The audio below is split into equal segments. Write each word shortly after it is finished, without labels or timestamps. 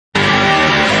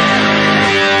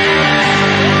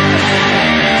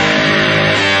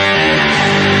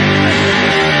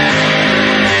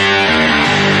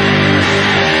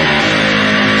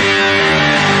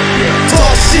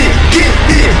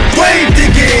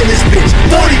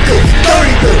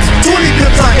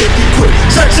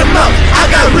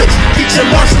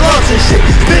pushing shit,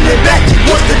 spinning back,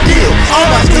 what's the deal? All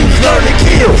my students learn to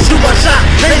kill. Shoot my shot,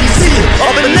 then you see it.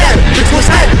 Up and at it, bitch,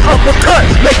 what's happening? Uppercut,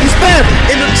 make you spam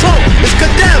it. In the trunk, it's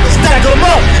cadavers, stack them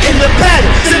up. In the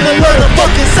pattern, similar to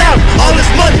fucking sound. All this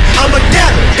money, I'ma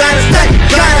gather. Gotta stack it,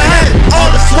 gotta have it. All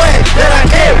the swag that I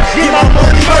carry, get my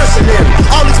money mercenary.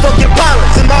 All these fucking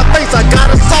pilots in my face, I got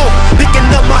a song. Picking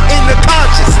up my inner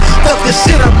conscience. Fuck the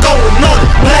shit, I'm going on it.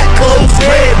 Black clothes,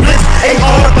 red bliss,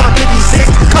 AR 556.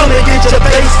 Come and get your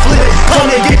face flipped. Come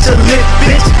and get your lip,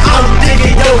 bitch. I'm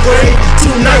digging your grave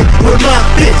tonight with my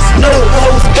fist. No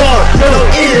holds barred, no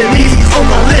enemies on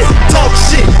my list. Talk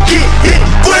shit,